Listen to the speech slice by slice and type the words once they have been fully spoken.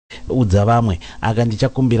udza vamwe aka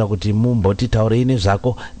ndichakumbira kuti mumbotitaurei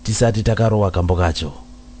nezvako tisati takarowa kambo kacho.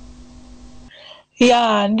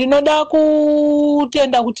 Ya, ndinoda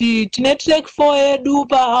kutenda kuti tine track 4 yedu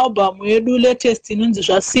paalbum yedu latest inonzi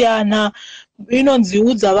zvasiyana, inonzi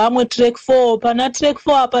udza vamwe track 4. Pana track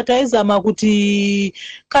 4 apa taizama kuti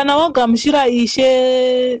kana wagamuchira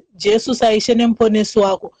Ishe Jesu saishe nemuponesi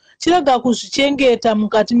wako, chirega kuzvichengeta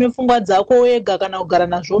mukati mepfungwa dzako wega kana kugara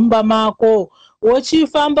nazvo mumba mako,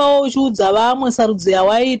 wochifambawo uchiudza vamwe sarudzo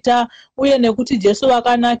yawaita uye nekuti Jesu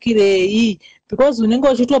vakanakirei, because unenge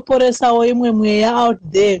uchitoporesawo imwe mweya out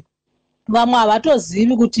there. Vamwe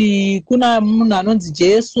havatozivi kuti kuna munhu anonzi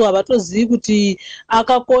Jesu, havatozivi kuti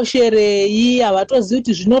akakosherei, havatozivi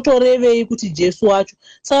kuti zvinotorevei kuti Jesu wacho.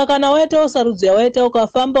 Saka kana waitawo sarudzo yawaita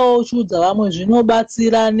ukafambawo uchiudza vamwe,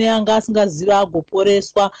 zvinobatsira neanga asingazivi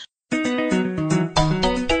agoporeswa.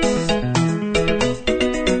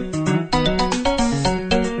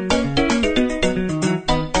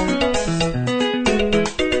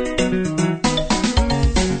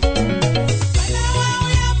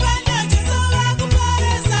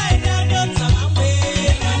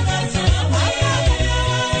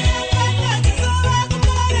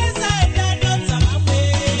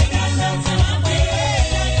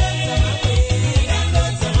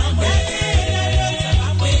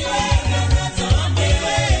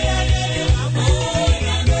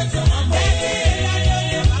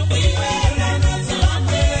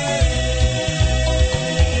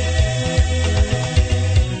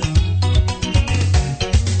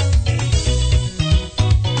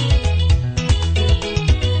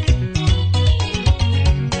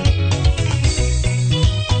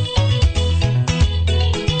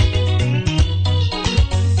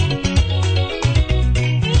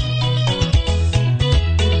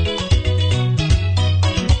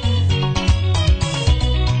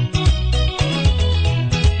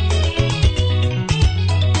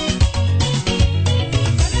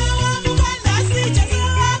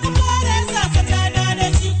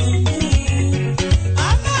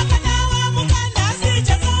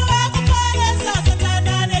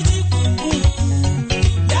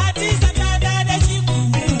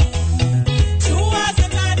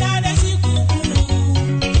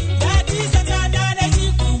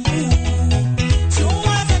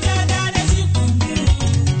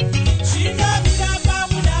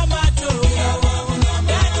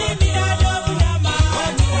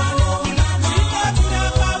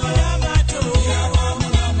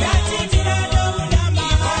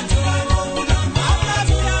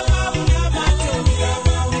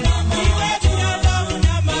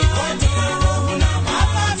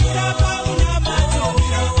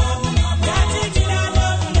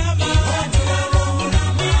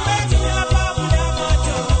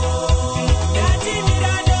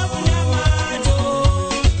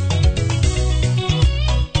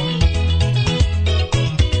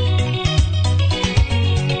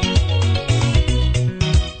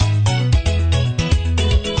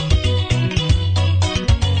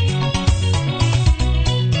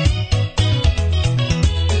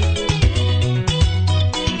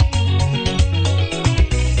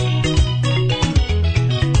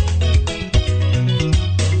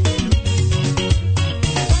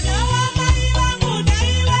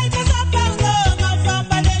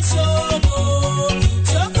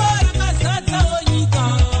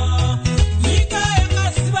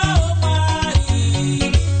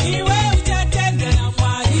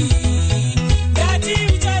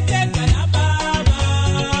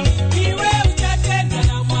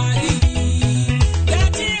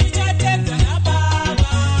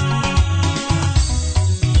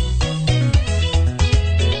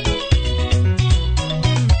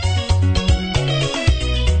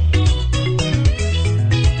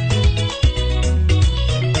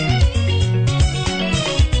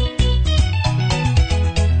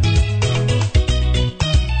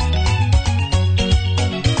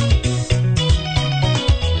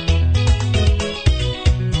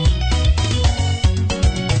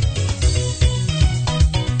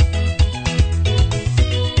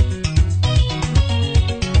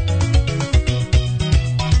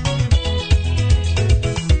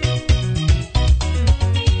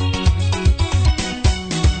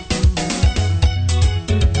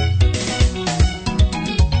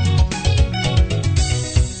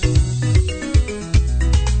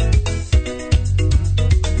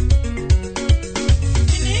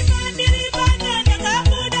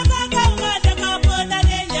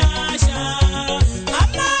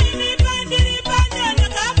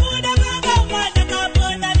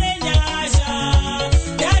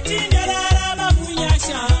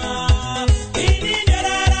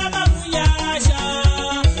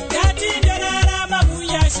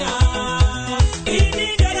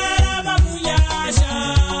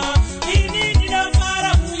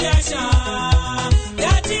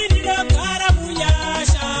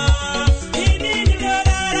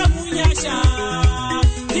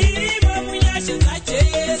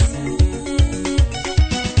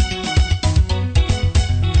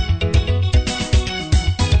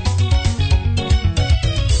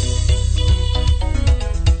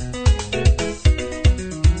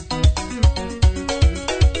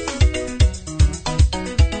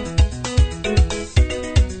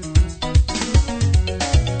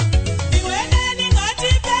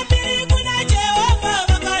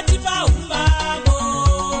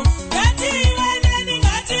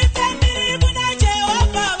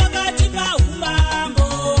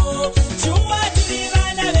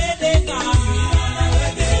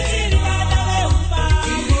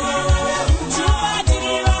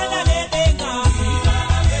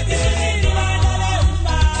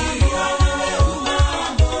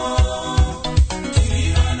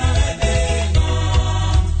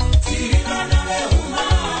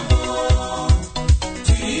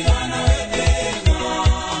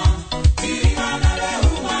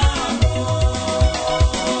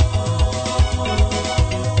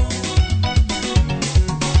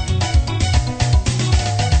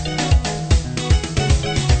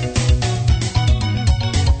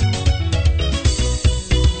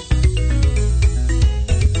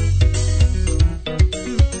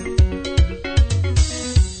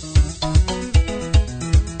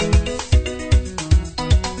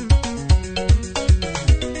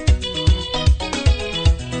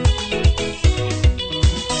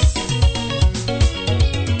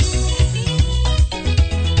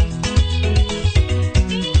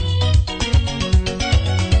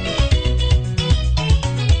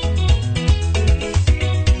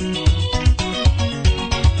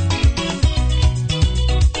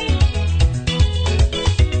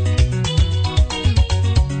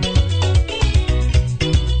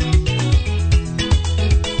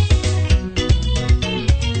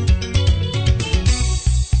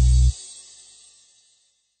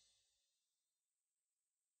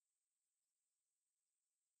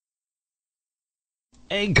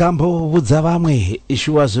 Gambo budza vamwe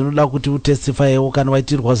ishuwa zvinoda kuti utestifyewo kana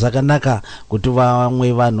waitirwa zvakanaka kuti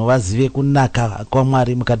vamwe vanhu vazive kunaka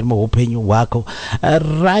kwaMwari mukati meupenyu hwako.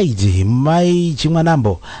 Right, mai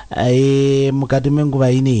Chimwanambo, mukati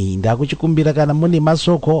menguva ineyi ndakuchikumbira kana mune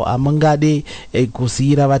masoko amungade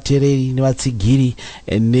kusiyira vatereri nevatsigiri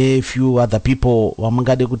few other people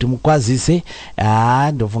vamungade kuti mukwazise.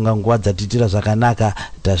 Ndofunga nguva dzatitira zvakanaka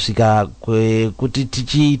tasvika kuti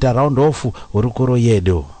tichiita round off hurukuro yedu.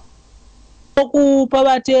 Kupa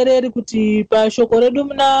vatereri kuti pashoko redu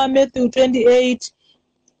muna Matthew 28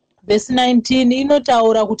 verse 19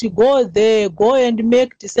 inotaura kuti go there, go and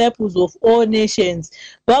make disciples of all nations,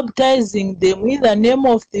 baptizing them in the name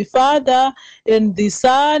of the Father and the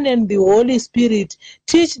Son and the Holy Spirit.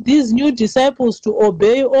 Teach these new disciples to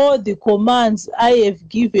obey all the commands I have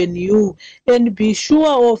given you, and be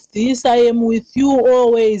sure of this, I am with you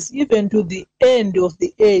always, even to the end of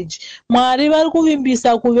the age. Mwari vari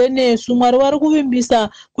kuvimbisa kuve nesu, Mwari vari kuvimbisa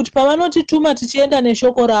kuti pavanotituma tichienda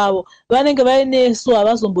neshoko ravo vanenge vainesu,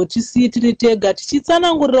 havazombotisii tiri tega,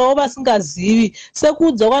 tichitsanangurirawo vasingazivi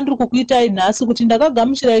sekuudza kwandiri kukuitai nhasi kuti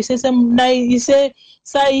ndakagamuchira ise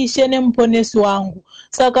saishe nemuponesi wangu.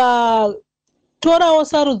 Saka torawo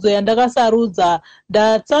sarudzo yandakasarudza,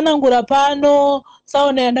 ndatsanangura pano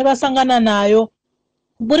tsaona yandakasangana nayo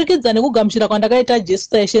kuburikidza nekugamuchira kwandakaita Jesu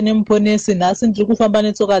saishe nemuponesi. Nhasi ndiri kufamba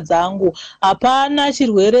netsoka dzangu, hapana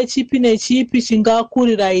chirwere chipi nechipi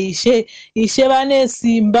chingakurira Ishe. Ishe vane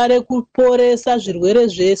simba rekuporesa zvirwere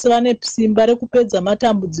zvese, vane simba rekupedza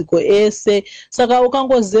matambudziko ese. Saka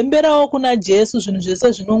ukangozemberawo kuna Jesu zvinhu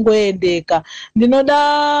zvese zvinongoendeka.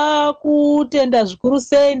 Ndinoda kutenda zvikuru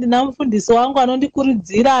sei ndina mufundisi wangu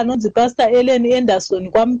anondikurudzira anonzi Pastor Ellen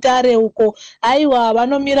Anderson kwaMutare uko. Aiwa,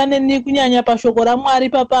 vanomira neni kunyanya pashoko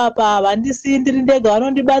raMwari papapa, havandisii ndiri ndega,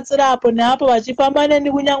 vanondibatsira apo neapo vachifamba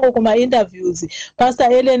neni kunyange kuma-interviews.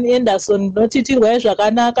 Pastor Ellen Anderson, ndinoti tirwai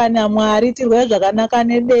zvakanaka naMwari, tirwai zvakanaka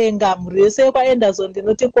nedenga. Mhuri yese kwaAnderson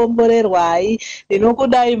ndinotikomborerwai.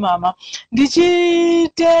 Ndinokudai mama.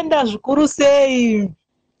 Ndichitenda zvikuru sei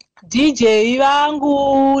DJ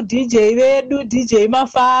vangu, DJ vedu, DJ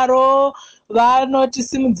Mafaro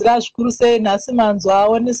vanotisimudzira zvikuru sei nhasi manzwa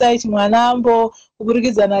Wonesai Chimwanambo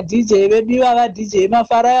kuburikidza naDJ vedu ivava DJ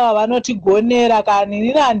Mafaro ava vanotigonera. Kani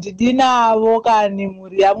inini handidi navo, kani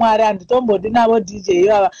mhuri yaMwari handitombodi navo DJ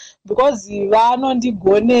ivava, because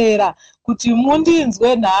vanondigonera kuti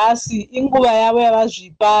mundinzwe nhasi. Inguva yavo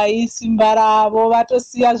yavazvipa, isimba ravo,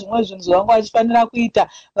 vatosiya zvimwe zvinhu zvavangu vachifanira kuita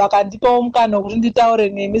vakandipawo mukana wekuti nditaure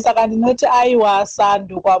nemi. Saka ndinoti aiwa,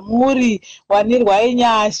 sando kwamuri, wanirwai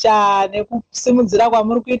nyasha nekusimudzira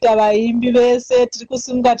kwamuri kuita vaimbi vese. Tiri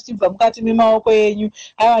kusimuka tichibva mukati memaoko enyu.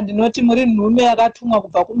 Aiwa, ndinoti muri nhume yakatumwa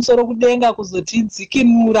kubva kumusoro kudenga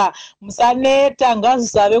kuzotidzikinura. Musaneta,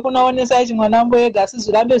 ngazvisave kuna Wonesai Chimwanambo ega, asi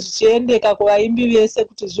zvirambe zvichiendeka kuvaimbi vese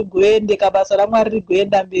kuti zvigoendeka, basa raMwari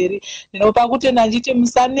rigoenda mberi. Ndinopa kutenda ndichiti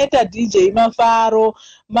musaneta DJ Mafaro.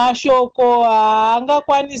 Mashoko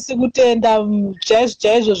haangakwanisi kutenda chaizvo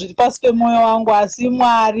chaizvo zviri pasi pemwoyo wangu, asi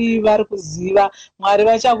Mwari vari kuziva. Mwari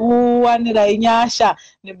vachakuwanirai nyasha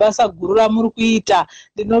nebasa guru ramuri kuita.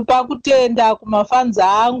 Ndinopa kutenda kumafanzi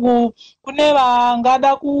angu. Kune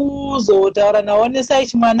vangada kuzotaura naWonesai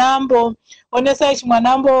Chimwanambo. Wonesai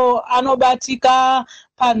Chimwanambo anobatika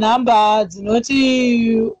panhamba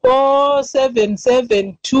dzinoti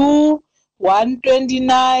 0772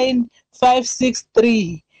 129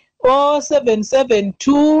 563,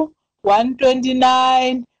 0772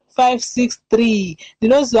 129 563.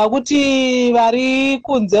 Ndinoziva kuti vari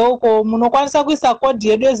kunze uko munokwanisa kuisa kodhi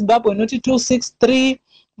yedu yeZimbabwe inoti 263,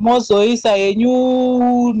 mozoisa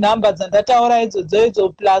yenyu nhamba dzandataura idzodzo idzo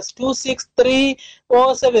 +263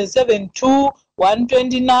 0772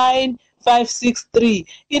 129 563.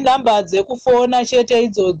 Inhamba dzekufona chete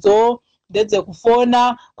idzodzo,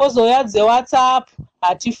 ndedzekufona. Kozouya dzeWhatsApp,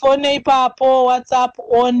 hatifone ipapo, WhatsApp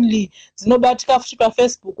only. Dzinobatika futi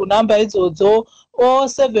paFacebook nhamba idzodzo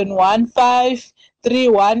 0715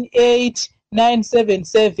 318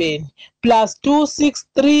 977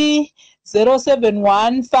 +263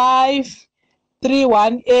 0715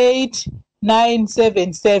 318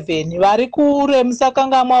 977. Vari kure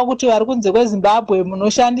musakangamwa kuti vari kunze kweZimbabwe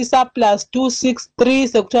munoshandisa +263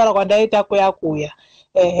 sekutaura kwandaita kuya.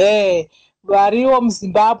 Variwo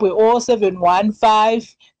muZimbabwe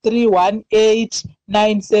 0715 318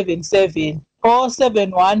 977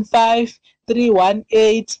 0715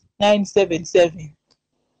 318 977.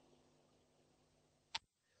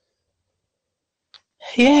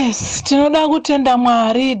 Yes, tinoda kutenda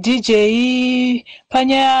Mwari. DJ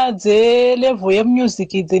panyaya dzelevel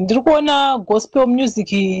yemusic idzi ndiri kuona gospel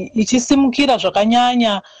music ichisimukira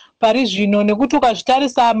zvakanyanya pari zvino, nekuti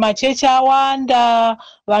ukazvitarisa machechi awanda,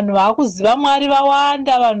 vanhu vakuziva Mwari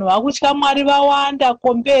vawanda, vanhu vakutya Mwari vawanda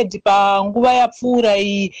compared panguva yapfuura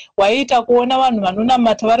iyi waiita kuona vanhu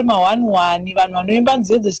vanonamata vari ma1-1, vanhu vanoimba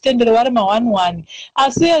nziyo dzechitendero vari ma1-1.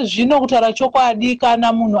 Asi zvino kutaura chokwadi,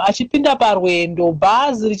 kana munhu achipinda parwendo,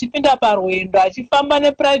 bhazi richipinda parwendo, achifamba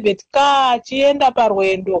neprivate car achienda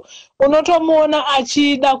parwendo, unotomuona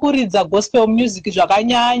achida kuridza gospel music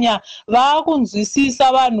zvakanyanya.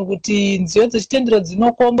 Vakunzwisisa vanhu kuti nziyo dzechitendero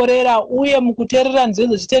dzinokomborera, uye mukuteerera nziyo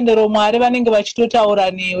dzechitendero Mwari vanenge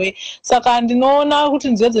vachitotaura newe. Saka ndinoona kuti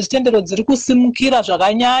nziyo dzechitendero dziri kusimukira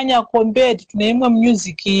zvakanyanya compared neimwe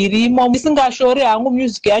music irimo. Ndisingashori hangu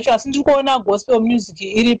music yacho, asi ndiri kuona gospel music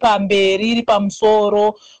iri pamberi, iri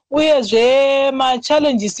pamusoro. Uyezve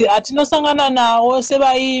machallenges atinosangana nawo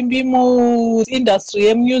sevaimbi muindustry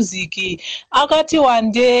yemusic akati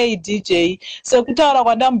wandei DJ, sekutaura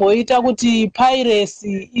kwandamboita kuti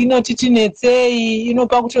piracy inoti tinetsei,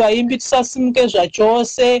 inopa kuti vaimbi tisasimuke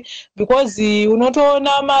zvachose, because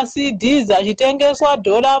unotoona ma-CDs achitengeswa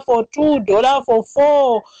 $4 for $2, $4 for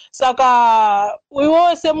 $4. Saka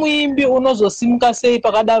iwo semuimbi unozosimuka sei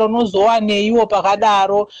pakadaro, unozowaneiwo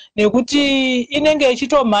pakadaro, nekuti inenge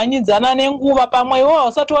ichitomhanyidzana nenguva. Pamwe iwo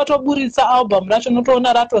hausati watoburitsa album racho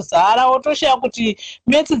unotoona ratozara, wotoshaya kuti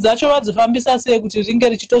metsi dzacho vadzifambisa sei kuti ringe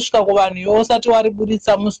richitosvika kuvanhu iwo usati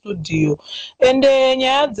wariburitsa mustudio. Ende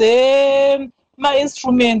nyaya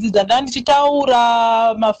ma-instruments dzanda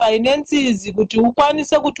ndichitaura, ma-finances, kuti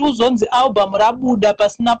ukwanise kuti uzonzi album rabuda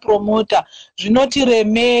pasina promoter zvinoti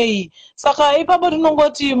remei. Saka ipapo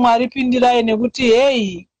tinongoti Mwari pindirai, nekuti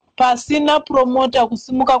hey, pasina promoter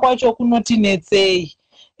kusimuka kwacho kunotinetsei,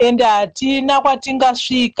 ende hatina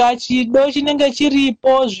kwatingasvika. Chido chinenge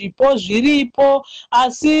chiripo, zvipo zviripo,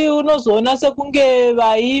 asi unozoona sekunge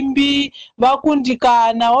vaimbi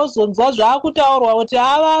vakundikana, wozonzwa zvakutaurwa kuti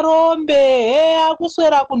avarombe,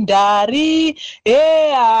 akuswera kundari,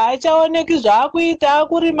 haachaoneki zvaakuita,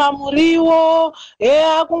 akurima muriwo,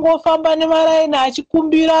 akungofamba nemaraini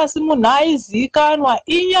achikumbira, asi munhu aizikanwa.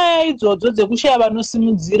 Inyaya idzodzo dzekushaya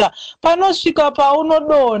vanosimudzira. Panosvika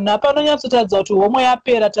paunodonha, panonyatsotaridza kuti homwe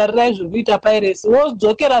yapera, tarirai zviri kuita piracy,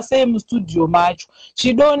 wodzokera sei mustudio macho.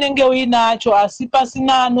 Chido unenge uinacho, asi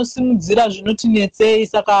pasina anosimudzira zvinotinetsei.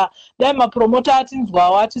 Saka dai mapromota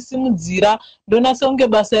atinzwawo atisimudzira, ndona sekunge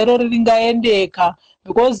basa iroro ringaendeka,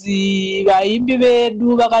 because vaimbi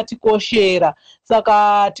vedu vakatikoshera.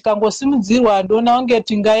 Saka tikangosimudzirwa, ndona kunge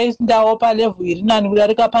tingaendawo palevel iri nani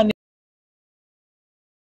kudarika pane